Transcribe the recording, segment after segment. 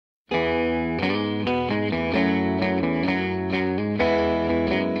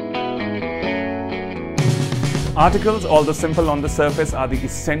Articles, although simple on the surface, are the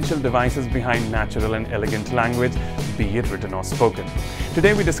essential devices behind natural and elegant language, be it written or spoken.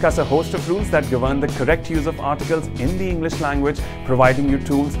 Today we discuss a host of rules that govern the correct use of articles in the English language, providing you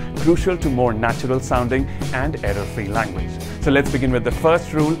tools crucial to more natural sounding and error-free language. So let's begin with the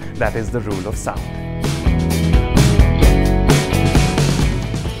first rule, that is the rule of sound.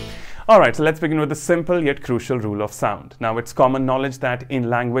 Alright, so let's begin with the simple yet crucial rule of sound. Now, it's common knowledge that in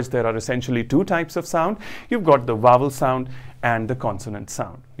language there are essentially two types of sound. You've got the vowel sound and the consonant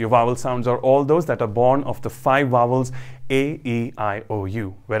sound. Your vowel sounds are all those that are born of the 5 vowels A, E, I, O,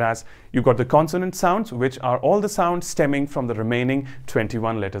 U. Whereas you've got the consonant sounds, which are all the sounds stemming from the remaining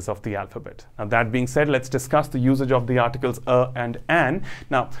 21 letters of the alphabet. Now, that being said, let's discuss the usage of the articles and an.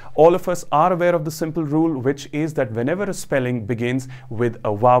 Now, all of us are aware of the simple rule, which is that whenever a spelling begins with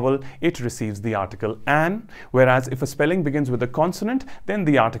a vowel, it receives the article an. Whereas if a spelling begins with a consonant, then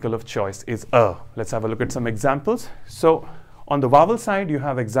the article of choice is a. Let's have a look at some examples. So, on the vowel side, you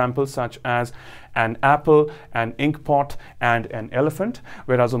have examples such as an apple, an inkpot, and an elephant.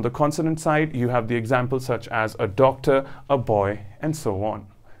 Whereas on the consonant side, you have the examples such as a doctor, a boy, and so on.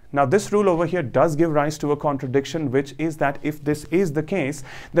 Now, this rule over here does give rise to a contradiction, which is that if this is the case,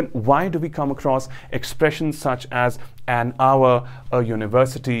 then why do we come across expressions such as an hour, a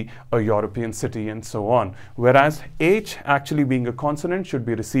university, a European city, and so on? Whereas H actually being a consonant should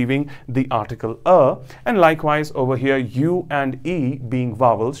be receiving the article a, and likewise over here U and E being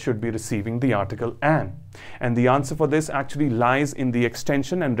vowels should be receiving the article an. And the answer for this actually lies in the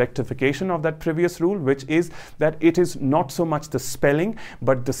extension and rectification of that previous rule, which is that it is not so much the spelling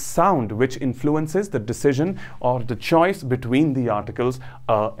but the sound which influences the decision or the choice between the articles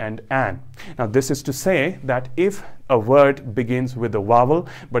a and an. Now, this is to say that if a word begins with a vowel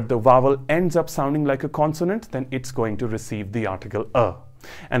but the vowel ends up sounding like a consonant, then it's going to receive the article a.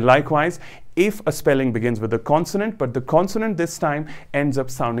 And likewise, if a spelling begins with a consonant, but the consonant this time ends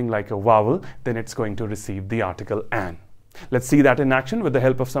up sounding like a vowel, then it's going to receive the article an. Let's see that in action with the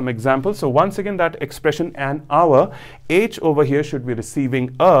help of some examples. So once again, that expression an hour, H over here should be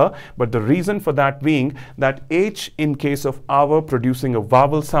receiving a, but the reason for that being that H in case of hour producing a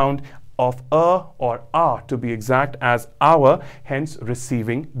vowel sound of a or a to be exact as hour, hence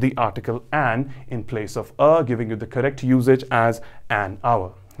receiving the article an in place of a, giving you the correct usage as an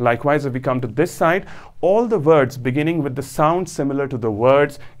hour. Likewise, if we come to this side, all the words beginning with the sound similar to the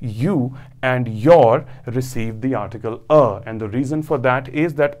words you and your receive the article a. And the reason for that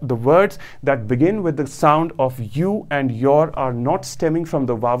is that the words that begin with the sound of you and your are not stemming from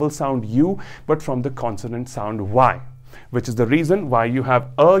the vowel sound u, but from the consonant sound y, which is the reason why you have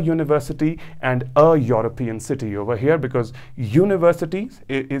a university and a European city over here, because university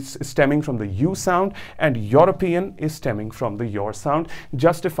is stemming from the U sound and European is stemming from the your sound,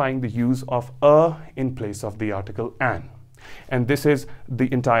 justifying the use of a in place of the article an. And this is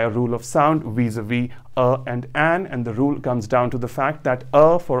the entire rule of sound vis-a-vis a and an, and the rule comes down to the fact that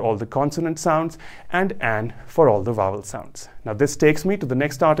a for all the consonant sounds and an for all the vowel sounds. Now, this takes me to the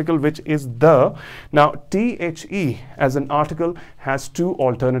next article, which is the. Now, the as an article has two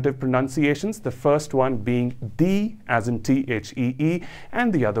alternative pronunciations, the first one being the as in thee,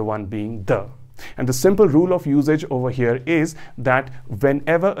 and the other one being the. And the simple rule of usage over here is that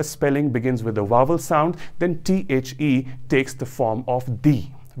whenever a spelling begins with a vowel sound, then the takes the form of the,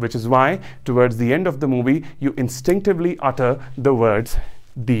 which is why towards the end of the movie, you instinctively utter the words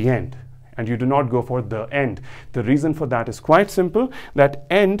the end, and you do not go for the end. The reason for that is quite simple, that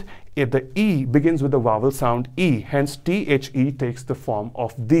end, if the E begins with the vowel sound E, hence the takes the form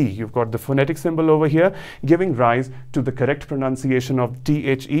of the. You've got the phonetic symbol over here giving rise to the correct pronunciation of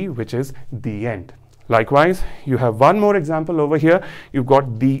the, which is the end. Likewise, you have one more example over here. You've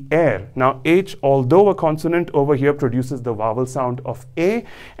got the air. Now, H, although a consonant over here, produces the vowel sound of A,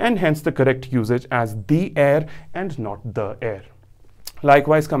 and hence the correct usage as the air and not the air.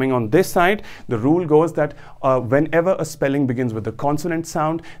 Likewise, coming on this side, the rule goes that whenever a spelling begins with the consonant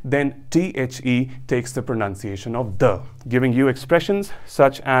sound, then the takes the pronunciation of the, giving you expressions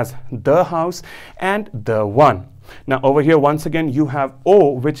such as the house and the one. Now, over here, once again, you have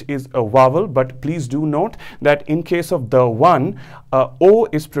O, which is a vowel, but please do note that in case of the one, O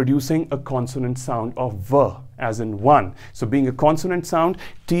is producing a consonant sound of V, as in one. So being a consonant sound,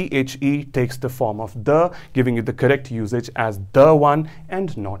 the takes the form of the, giving you the correct usage as the one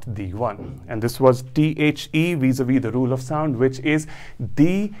and not the one. And this was the vis-a-vis the rule of sound, which is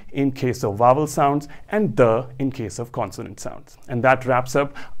the in case of vowel sounds and the in case of consonant sounds. And that wraps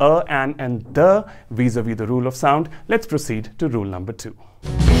up a, an, and the vis-a-vis the rule of sound. Let's proceed to rule number 2.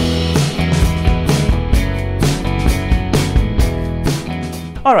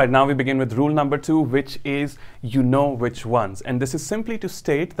 All right, now we begin with rule number 2, which is you know which ones. And this is simply to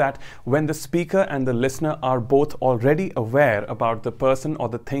state that when the speaker and the listener are both already aware about the person or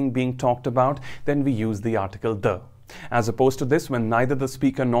the thing being talked about, then we use the article the. As opposed to this, when neither the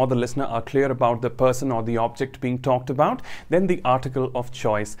speaker nor the listener are clear about the person or the object being talked about, then the article of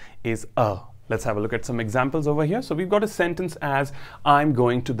choice is a. Let's have a look at some examples over here. So we've got a sentence as, I'm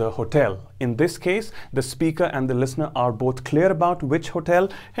going to the hotel. In this case, the speaker and the listener are both clear about which hotel,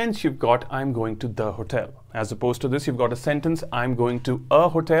 hence you've got, I'm going to the hotel. As opposed to this, you've got a sentence, I'm going to a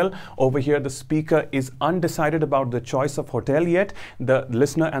hotel. Over here, the speaker is undecided about the choice of hotel yet. The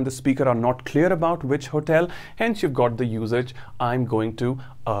listener and the speaker are not clear about which hotel, hence you've got the usage, I'm going to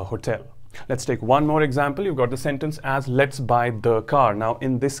a hotel. Let's take one more example. You've got the sentence as, let's buy the car. Now,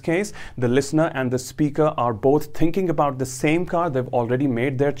 in this case, the listener and the speaker are both thinking about the same car. They've already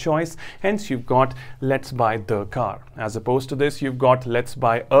made their choice. Hence, you've got, let's buy the car. As opposed to this, you've got, let's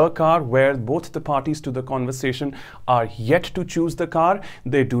buy a car, where both the parties to the conversation are yet to choose the car.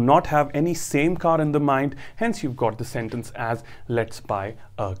 They do not have any same car in the mind. Hence, you've got the sentence as, let's buy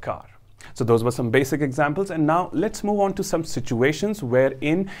a car. So those were some basic examples, and now let's move on to some situations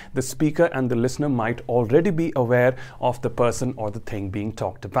wherein the speaker and the listener might already be aware of the person or the thing being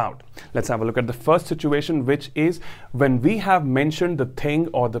talked about. Let's have a look at the first situation, which is when we have mentioned the thing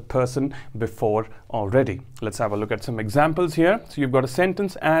or the person before already. Let's have a look at some examples here. So you've got a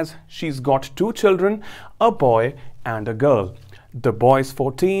sentence as, she's got 2 children, a boy and a girl. The boy's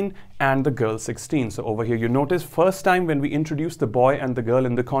 14 and the girl 16. So over here you notice first time when we introduce the boy and the girl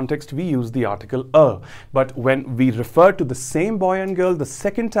in the context, we use the article a. But when we refer to the same boy and girl the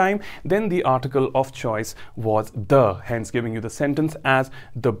second time, then the article of choice was the, hence giving you the sentence as,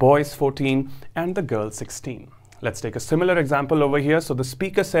 the boy's 14 and the girl 16. Let's take a similar example over here. So the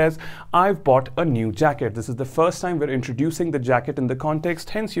speaker says, I've bought a new jacket. This is the first time we're introducing the jacket in the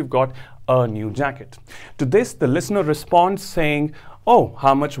context, hence you've got a new jacket. To this, the listener responds saying, oh,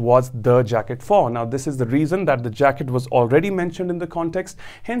 how much was the jacket for? Now, this is the reason that the jacket was already mentioned in the context,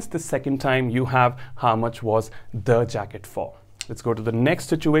 hence the second time you have how much was the jacket for. Let's go to the next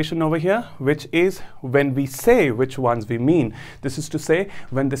situation over here, which is when we say which ones we mean. This is to say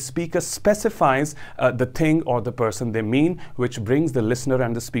when the speaker specifies the thing or the person they mean, which brings the listener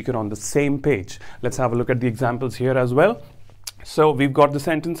and the speaker on the same page. Let's have a look at the examples here as well. So we've got the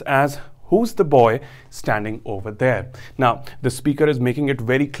sentence as, who's the boy standing over there? Now, the speaker is making it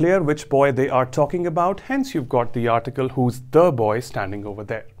very clear which boy they are talking about. Hence, you've got the article, who's the boy standing over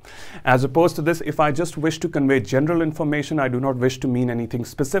there. As opposed to this, if I just wish to convey general information, I do not wish to mean anything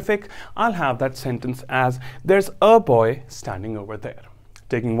specific, I'll have that sentence as, there's a boy standing over there.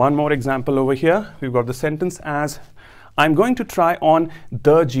 Taking one more example over here, we've got the sentence as, I'm going to try on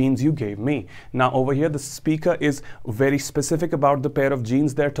the jeans you gave me. Now over here, the speaker is very specific about the pair of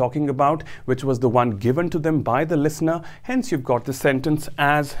jeans they're talking about, which was the one given to them by the listener. Hence, you've got the sentence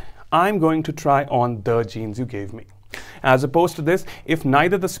as, I'm going to try on the jeans you gave me. As opposed to this, if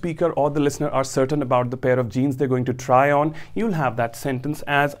neither the speaker or the listener are certain about the pair of jeans they're going to try on, you'll have that sentence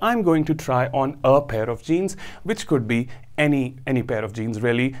as, I'm going to try on a pair of jeans, which could be any pair of jeans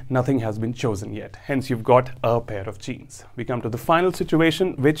really. Nothing has been chosen yet. Hence, you've got a pair of jeans. We come to the final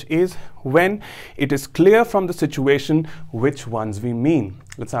situation, which is when it is clear from the situation which ones we mean.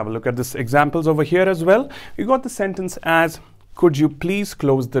 Let's have a look at this examples over here as well. We got the sentence as, could you please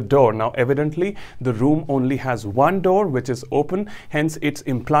close the door? Now, evidently, the room only has one door, which is open. Hence, it's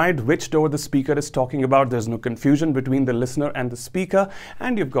implied which door the speaker is talking about. There's no confusion between the listener and the speaker.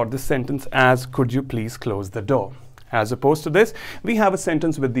 And you've got the sentence as, could you please close the door? As opposed to this, we have a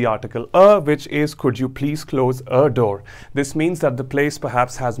sentence with the article a, which is, could you please close a door? This means that the place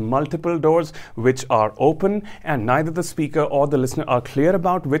perhaps has multiple doors which are open, and neither the speaker or the listener are clear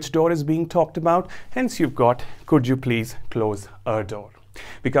about which door is being talked about. Hence, you've got, could you please close a door?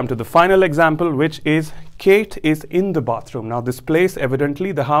 We come to the final example, which is Kate is in the bathroom. Now, this place,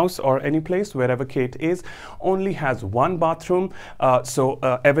 evidently the house or any place wherever Kate is, only has one bathroom. So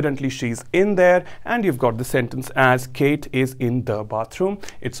evidently she's in there, and you've got the sentence as, Kate is in the bathroom.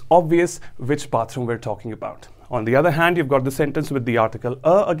 It's obvious which bathroom we're talking about. On the other hand, you've got the sentence with the article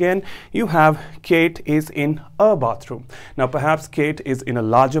a again. You have Kate is in a bathroom. Now, perhaps Kate is in a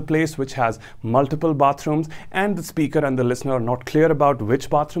larger place which has multiple bathrooms, and the speaker and the listener are not clear about which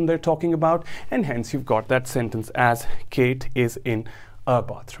bathroom they're talking about, and hence you've got that sentence as, Kate is in a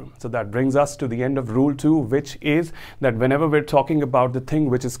bathroom. So that brings us to the end of rule 2, which is that whenever we're talking about the thing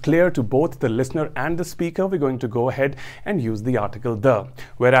which is clear to both the listener and the speaker, we're going to go ahead and use the article the.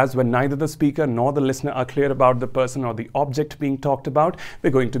 Whereas when neither the speaker nor the listener are clear about the person or the object being talked about, we're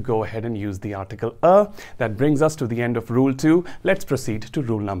going to go ahead and use the article a. That brings us to the end of rule 2. Let's proceed to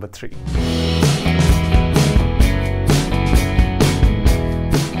rule number 3.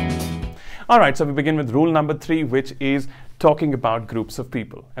 Alright, so we begin with rule number 3, which is talking about groups of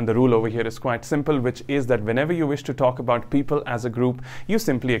people. And the rule over here is quite simple, which is that whenever you wish to talk about people as a group, you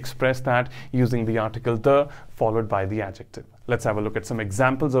simply express that using the article the followed by the adjective. Let's have a look at some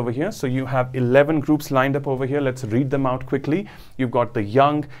examples over here. So you have 11 groups lined up over here. Let's read them out quickly. You've got the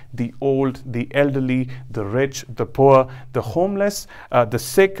young, the old, the elderly, the rich, the poor, the homeless, the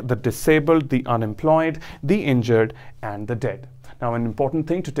sick, the disabled, the unemployed, the injured, and the dead. Now, an important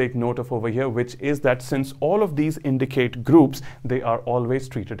thing to take note of over here, which is that since all of these indicate groups, they are always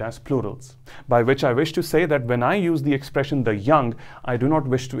treated as plurals. By which I wish to say that when I use the expression the young, I do not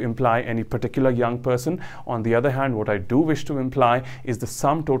wish to imply any particular young person. On the other hand, what I do wish to imply is the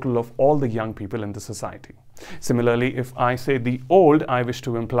sum total of all the young people in the society. Similarly, if I say the old, I wish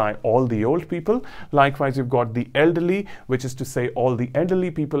to imply all the old people. Likewise, you've got the elderly, which is to say all the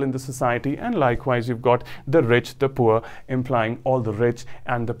elderly people in the society. And likewise, you've got the rich, the poor, implying all the rich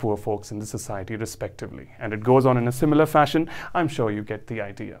and the poor folks in the society respectively. And it goes on in a similar fashion. I'm sure you get the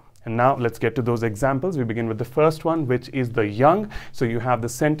idea. And now let's get to those examples. We begin with the first one, which is the young. So you have the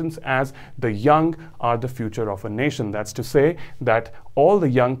sentence as the young are the future of a nation. That's to say that all the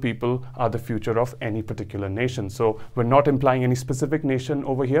young people are the future of any particular nation. So we're not implying any specific nation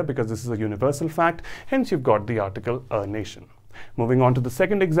over here because this is a universal fact. Hence, you've got the article a nation. Moving on to the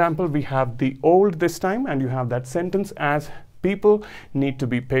second example, we have the old this time, and you have that sentence as people need to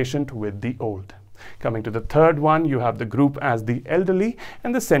be patient with the old. Coming to the third one, you have the group as the elderly,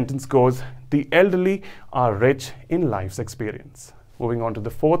 and the sentence goes, the elderly are rich in life's experience. Moving on to the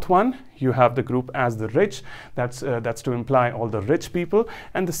fourth one, you have the group as the rich. That's to imply all the rich people.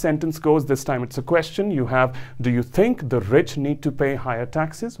 And the sentence goes, this time it's a question. You have, do you think the rich need to pay higher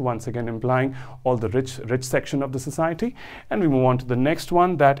taxes? Once again, implying all the rich section of the society. And we move on to the next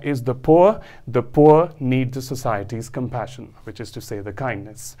one, that is the poor. The poor need the society's compassion, which is to say the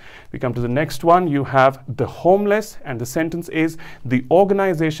kindness. We come to the next one, you have the homeless. And the sentence is, the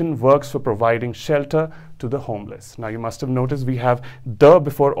organization works for providing shelter to the homeless. Now you must have noticed we have the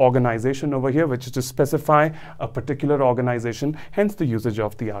before organization over here, which is to specify a particular organization, hence the usage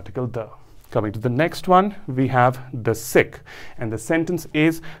of the article the. Coming to the next one, we have the sick, and the sentence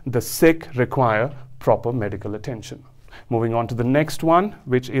is the sick require proper medical attention. Moving on to the next one,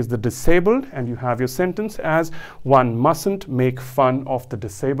 which is the disabled, and you have your sentence as one mustn't make fun of the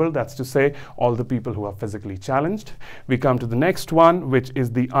disabled. That's to say all the people who are physically challenged. We come to the next one, which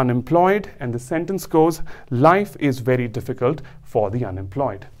is the unemployed, and the sentence goes, life is very difficult for the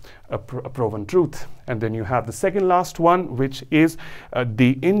unemployed. A proven truth. And then you have the second last one, which is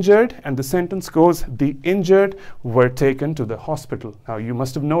the injured, and the sentence goes, the injured were taken to the hospital. Now you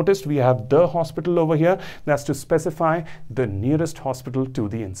must have noticed we have the hospital over here. That's to specify the nearest hospital to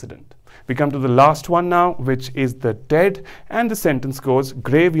the incident. We come to the last one now, which is the dead, and the sentence goes,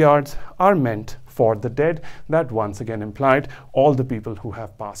 graveyards are meant for the dead. That once again implied all the people who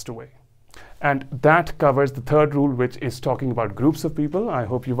have passed away. And that covers the third rule, which is talking about groups of people. I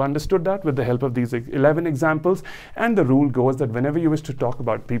hope you've understood that with the help of these 11 examples. And the rule goes that whenever you wish to talk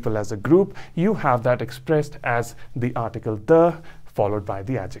about people as a group, you have that expressed as the article the followed by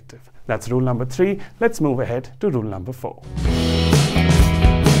the adjective. That's rule number 3. Let's move ahead to rule number 4.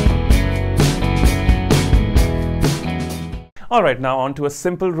 All right, now on to a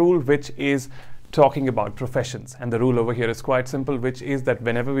simple rule, which is talking about professions. And the rule over here is quite simple, which is that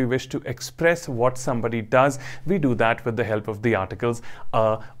whenever we wish to express what somebody does, we do that with the help of the articles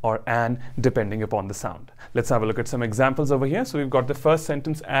a or an, depending upon the sound. Let's have a look at some examples over here. So we've got the first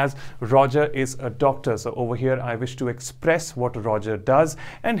sentence as Roger is a doctor. So over here I wish to express what Roger does,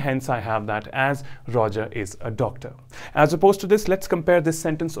 and hence I have that as Roger is a doctor. As opposed to this, let's compare this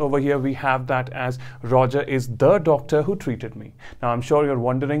sentence over here. We have that as Roger is the doctor who treated me. Now I'm sure you're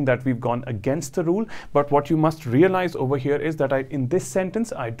wondering that we've gone against the rule, but what you must realize over here is that in this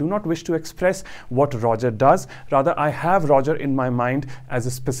sentence I do not wish to express what Roger does. Rather, I have Roger in my mind as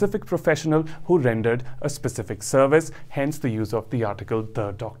a specific professional who rendered a specific service, hence the use of the article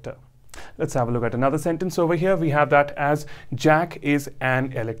the doctor. Let's have a look at another sentence over here. We have that as Jack is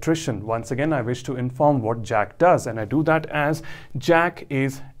an electrician. Once again, I wish to inform what Jack does, and I do that as Jack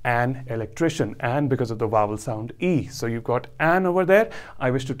is an electrician, and because of the vowel sound E. So you've got an over there.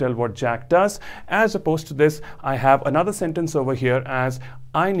 I wish to tell what Jack does. As opposed to this, I have another sentence over here as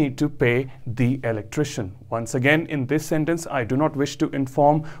I need to pay the electrician. Once again, in this sentence, I do not wish to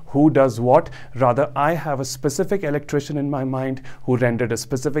inform who does what. Rather, I have a specific electrician in my mind who rendered a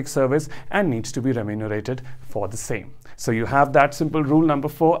specific service and needs to be remunerated for the same. So you have that simple rule number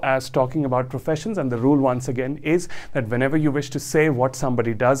 4 as talking about professions, and the rule once again is that whenever you wish to say what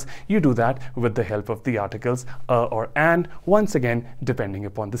somebody does, you do that with the help of the articles a or an, once again depending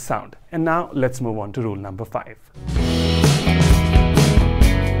upon the sound. And now let's move on to rule number 5.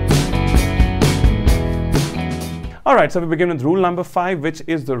 Alright, so we begin with rule number 5, which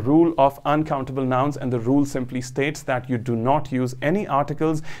is the rule of uncountable nouns, and the rule simply states that you do not use any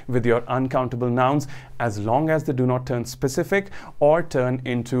articles with your uncountable nouns as long as they do not turn specific or turn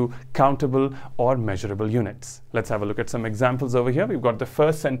into countable or measurable units. Let's have a look at some examples over here. We've got the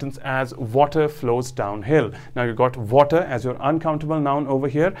first sentence as water flows downhill. Now you've got water as your uncountable noun over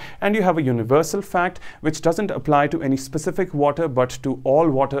here, and you have a universal fact which doesn't apply to any specific water but to all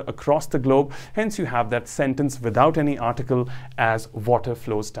water across the globe. Hence you have that sentence without any article as water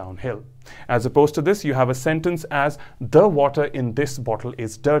flows downhill. As opposed to this, you have a sentence as the water in this bottle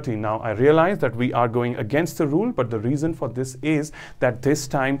is dirty. Now I realize that we are going against the rule, but the reason for this is that this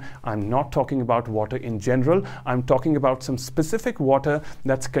time I'm not talking about water in general. I'm talking about some specific water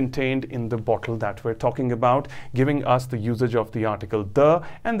that's contained in the bottle that we're talking about, giving us the usage of the article the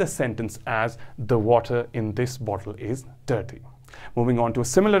and the sentence as the water in this bottle is dirty. Moving on to a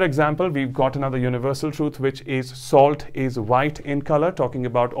similar example, we've got another universal truth, which is salt is white in color, talking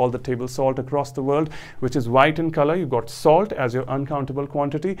about all the table salt across the world, which is white in color. You've got salt as your uncountable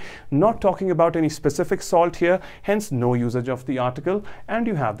quantity, not talking about any specific salt here, hence no usage of the article, and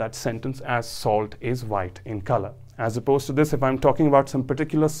you have that sentence as salt is white in color. As opposed to this, if I'm talking about some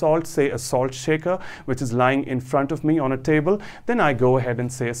particular salt, say a salt shaker, which is lying in front of me on a table, then I go ahead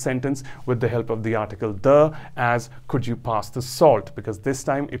and say a sentence with the help of the article the as could you pass the salt, because this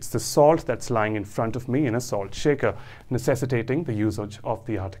time it's the salt that's lying in front of me in a salt shaker, necessitating the usage of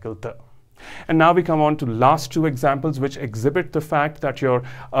the article the. And now we come on to last two examples which exhibit the fact that your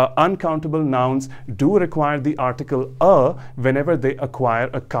uncountable nouns do require the article a whenever they acquire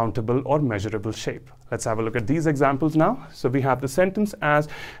a countable or measurable shape. Let's have a look at these examples now. So we have the sentence as,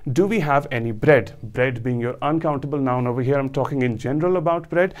 do we have any bread? Bread being your uncountable noun over here. I'm talking in general about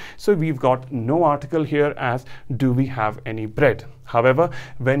bread. So we've got no article here as, do we have any bread? However,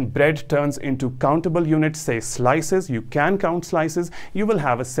 when bread turns into countable units, say slices, you can count slices, you will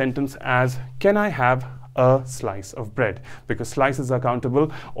have a sentence as, can I have a slice of bread? Because slices are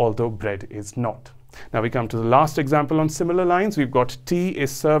countable, although bread is not. Now we come to the last example on similar lines. We've got tea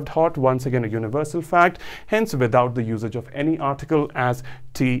is served hot, once again a universal fact, hence without the usage of any article as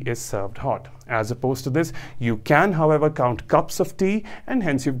tea is served hot. As opposed to this, you can however count cups of tea, and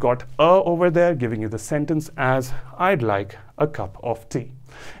hence you've got a over there giving you the sentence as I'd like a cup of tea.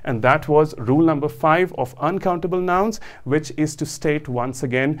 And that was rule number 5 of uncountable nouns, which is to state once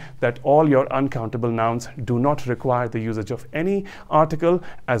again that all your uncountable nouns do not require the usage of any article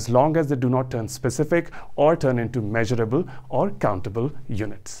as long as they do not turn specific or turn into measurable or countable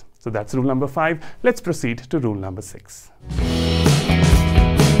units. So that's rule number 5. Let's proceed to rule number 6.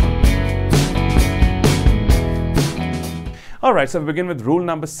 Alright, so we begin with rule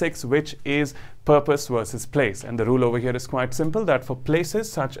number 6, which is purpose versus place. And the rule over here is quite simple, that for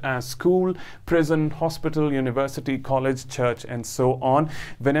places such as school, prison, hospital, university, college, church, and so on,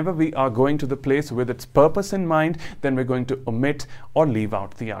 whenever we are going to the place with its purpose in mind, then we're going to omit or leave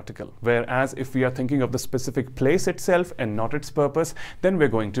out the article. Whereas if we are thinking of the specific place itself and not its purpose, then we're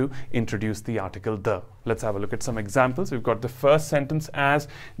going to introduce the article the. Let's have a look at some examples. We've got the first sentence as,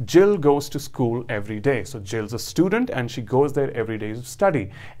 Jill goes to school every day. So Jill's a student and she goes there every day to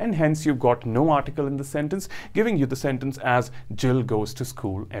study. And hence you've got no article in the sentence, giving you the sentence as, Jill goes to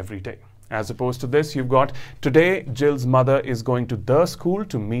school every day. As opposed to this, you've got, today Jill's mother is going to the school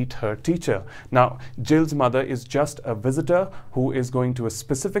to meet her teacher. Now, Jill's mother is just a visitor who is going to a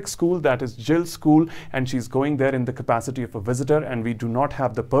specific school, that is Jill's school, and she's going there in the capacity of a visitor, and we do not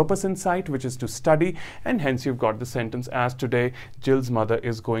have the purpose in sight, which is to study, and hence you've got the sentence as, today Jill's mother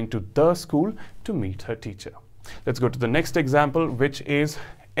is going to the school to meet her teacher. Let's go to the next example, which is,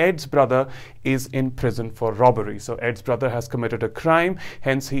 Ed's brother is in prison for robbery. So Ed's brother has committed a crime,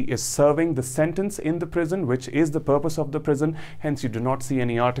 hence he is serving the sentence in the prison, which is the purpose of the prison. Hence you do not see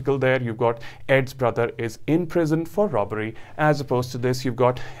any article there. You've got Ed's brother is in prison for robbery. As opposed to this, you've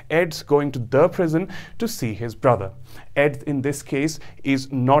got Ed's going to the prison to see his brother. Ed in this case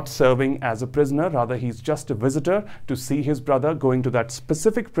is not serving as a prisoner, rather he's just a visitor to see his brother, going to that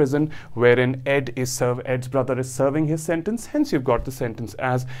specific prison wherein Ed's brother is serving his sentence. Hence you've got the sentence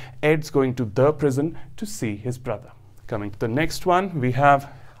as Ed's going to the prison to see his brother. Coming to the next one, we have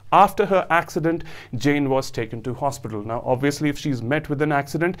after her accident, Jane was taken to hospital. Now, obviously, if she's met with an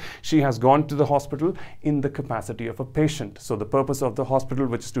accident, she has gone to the hospital in the capacity of a patient. So the purpose of the hospital,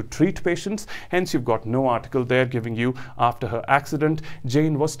 which is to treat patients, hence you've got no article there giving you after her accident,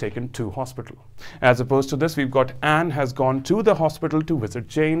 Jane was taken to hospital. As opposed to this, we've got Anne has gone to the hospital to visit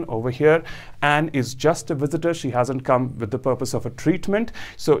Jane. Over here, Anne is just a visitor. She hasn't come with the purpose of a treatment.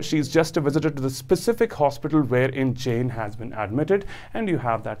 So she's just a visitor to the specific hospital wherein Jane has been admitted, and you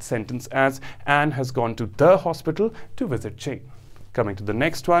have that sentence as Anne has gone to the hospital to visit Jane. Coming to the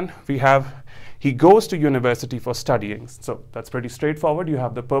next one, we have he goes to university for studying. So that's pretty straightforward. You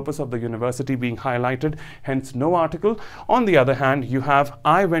have the purpose of the university being highlighted, hence no article. On the other hand, you have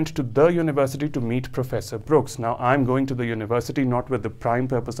I went to the university to meet Professor Brooks. Now I'm going to the university not with the prime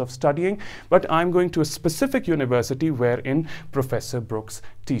purpose of studying, but I'm going to a specific university wherein Professor Brooks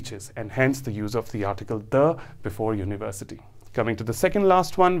teaches, and hence the use of the article the before university. Coming to the second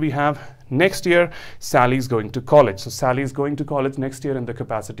last one, we have next year Sally's going to college. So Sally is going to college next year in the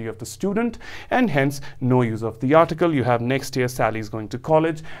capacity of the student, and hence no use of the article. You have next year Sally is going to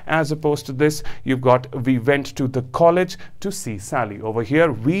college. As opposed to this, you've got we went to the college to see Sally. Over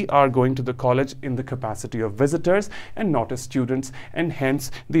here, we are going to the college in the capacity of visitors and not as students, and hence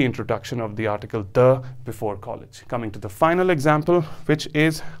the introduction of the article the before college. Coming to the final example, which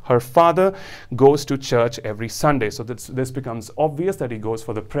is her father goes to church every Sunday. So this becomes obvious that he goes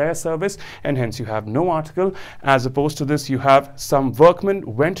for the prayer service, and hence you have no article. As opposed to this, you have some workmen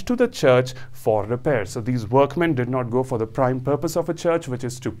went to the church for repairs. So these workmen did not go for the prime purpose of a church, which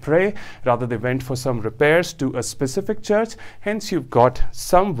is to pray, rather they went for some repairs to a specific church. Hence you've got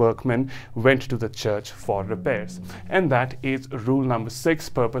some workmen went to the church for repairs. And that is rule number 6,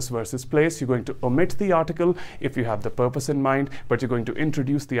 purpose versus place. You're going to omit the article if you have the purpose in mind, but you're going to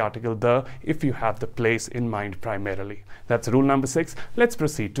introduce the article the if you have the place in mind primarily. That's rule number 6. Let's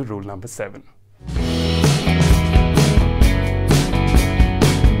proceed to rule number 7.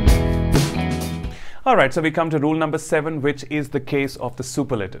 Alright, so we come to rule number 7, which is the case of the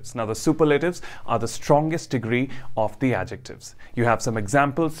superlatives. Now the superlatives are the strongest degree of the adjectives. You have some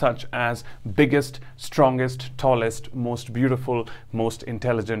examples such as biggest, strongest, tallest, most beautiful, most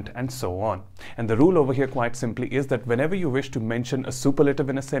intelligent, and so on. And the rule over here quite simply is that whenever you wish to mention a superlative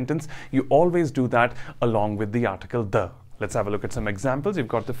in a sentence, you always do that along with the article the. Let's have a look at some examples. You've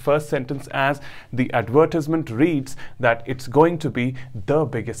got the first sentence as the advertisement reads that it's going to be the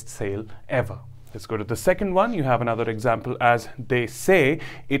biggest sale ever. Let's go to the second one. You have another example as they say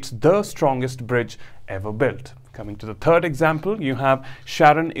it's the strongest bridge ever built. Coming to the third example, you have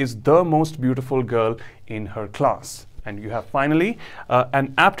Sharon is the most beautiful girl in her class. And you have finally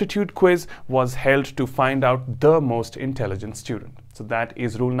an aptitude quiz was held to find out the most intelligent student. So that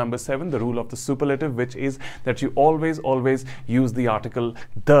is rule number 7, the rule of the superlative, which is that you always use the article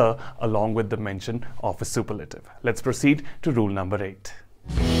the along with the mention of a superlative. Let's proceed to rule number 8.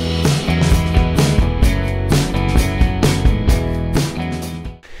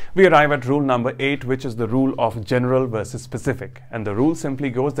 We arrive at rule number 8, which is the rule of general versus specific. And the rule simply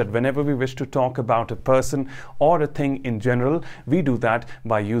goes that whenever we wish to talk about a person or a thing in general, we do that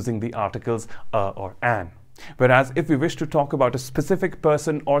by using the articles a or an. Whereas if we wish to talk about a specific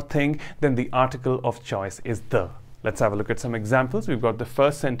person or thing, then the article of choice is the. Let's have a look at some examples. We've got the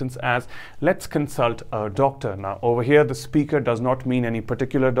first sentence as, let's consult a doctor. Now, over here, the speaker does not mean any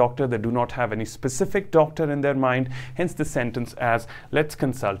particular doctor. They do not have any specific doctor in their mind. Hence the sentence as, let's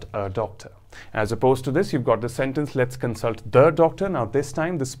consult a doctor. As opposed to this, you've got the sentence, let's consult the doctor. Now, this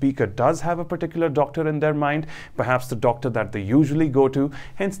time, the speaker does have a particular doctor in their mind, perhaps the doctor that they usually go to.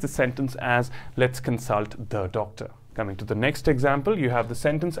 Hence the sentence as, let's consult the doctor. Coming to the next example, you have the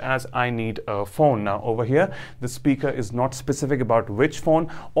sentence as I need a phone. Now over here, the speaker is not specific about which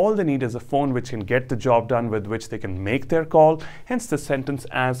phone. All they need is a phone which can get the job done, with which they can make their call. Hence the sentence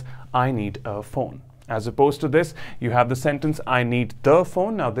as I need a phone. As opposed to this, you have the sentence I need the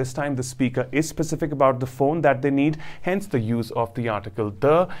phone. Now this time the speaker is specific about the phone that they need. Hence the use of the article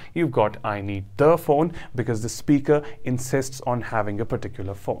the. You've got I need the phone because the speaker insists on having a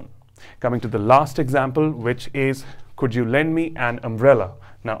particular phone. Coming to the last example, which is could you lend me an umbrella?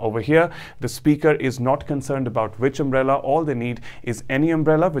 Now over here, the speaker is not concerned about which umbrella. All they need is any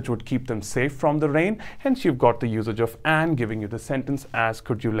umbrella which would keep them safe from the rain. Hence, you've got the usage of an giving you the sentence as,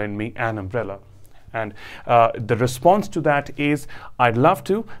 could you lend me an umbrella? And the response to that is, I'd love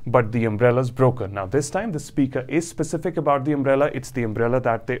to, but the umbrella's broken. Now this time the speaker is specific about the umbrella. It's the umbrella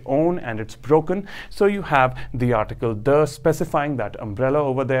that they own and it's broken. So you have the article the specifying that umbrella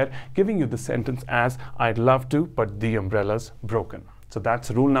over there, giving you the sentence as, I'd love to, but the umbrella's broken. So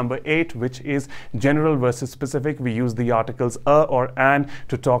that's rule number 8, which is general versus specific. We use the articles a or an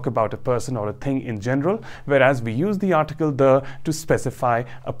to talk about a person or a thing in general, whereas we use the article the to specify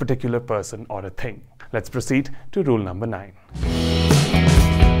a particular person or a thing. Let's proceed to rule number 9.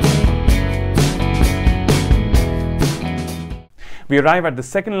 We arrive at the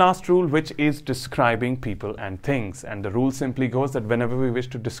second last rule, which is describing people and things. And the rule simply goes that whenever we wish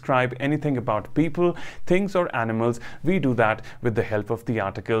to describe anything about people, things or animals, we do that with the help of the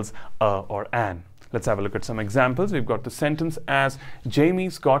articles a or an. Let's have a look at some examples. We've got the sentence as,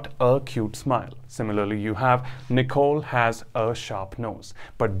 Jamie's got a cute smile. Similarly, you have Nicole has a sharp nose.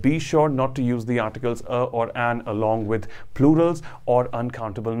 But be sure not to use the articles a or an along with plurals or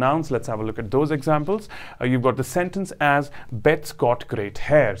uncountable nouns. Let's have a look at those examples. You've got the sentence as, Bet's got great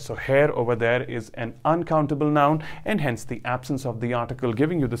hair. So hair over there is an uncountable noun, and hence the absence of the article,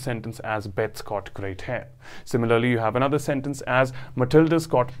 giving you the sentence as, Bet's got great hair. Similarly, you have another sentence as, Matilda's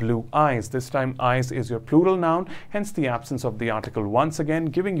got blue eyes. This time eyes is your plural noun, hence the absence of the article once again,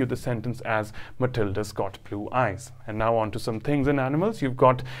 giving you the sentence as, Matilda's got blue eyes. And now on to some things and animals. You've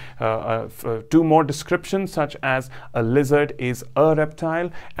got 2 more descriptions, such as a lizard is a reptile,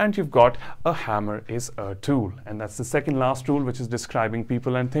 and you've got a hammer is a tool. And that's the second last rule, which is describing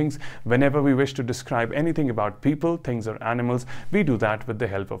people and things. Whenever we wish to describe anything about people, things or animals, we do that with the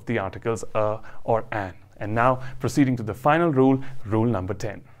help of the articles a or an. And now proceeding to the final rule, rule number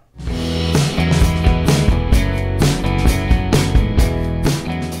 10.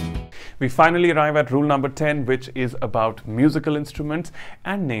 We finally arrive at rule number 10, which is about musical instruments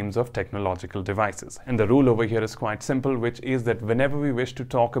and names of technological devices. And the rule over here is quite simple, which is that whenever we wish to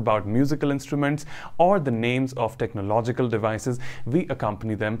talk about musical instruments or the names of technological devices, we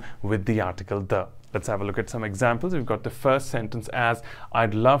accompany them with the article the. Let's have a look at some examples. We've got the first sentence as,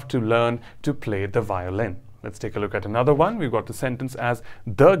 I'd love to learn to play the violin. Let's take a look at another one. We've got the sentence as,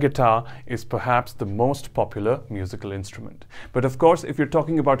 the guitar is perhaps the most popular musical instrument. But of course, if you're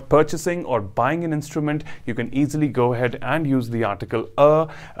talking about purchasing or buying an instrument, you can easily go ahead and use the article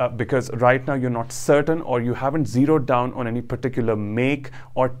because right now you're not certain or you haven't zeroed down on any particular make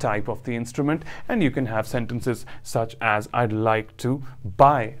or type of the instrument. And you can have sentences such as, I'd like to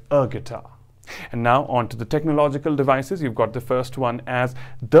buy a guitar. And now on to the technological devices. You've got the first one as,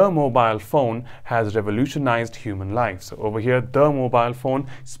 the mobile phone has revolutionized human life. So over here, the mobile phone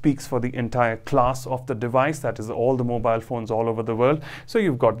speaks for the entire class of the device, that is all the mobile phones all over the world. So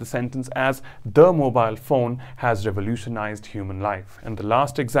you've got the sentence as, the mobile phone has revolutionized human life. And the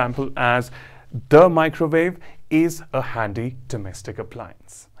last example as, the microwave is a handy domestic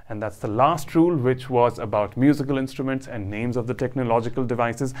appliance. And that's the last rule, which was about musical instruments and names of the technological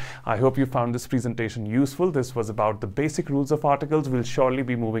devices. I hope you found this presentation useful. This was about the basic rules of articles. We'll surely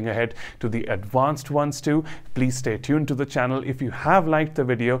be moving ahead to the advanced ones too. Please stay tuned to the channel. If you have liked the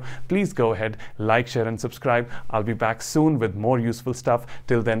video, please go ahead, like, share and subscribe. I'll be back soon with more useful stuff.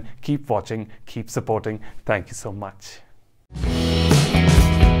 Till then, keep watching, keep supporting. Thank you so much.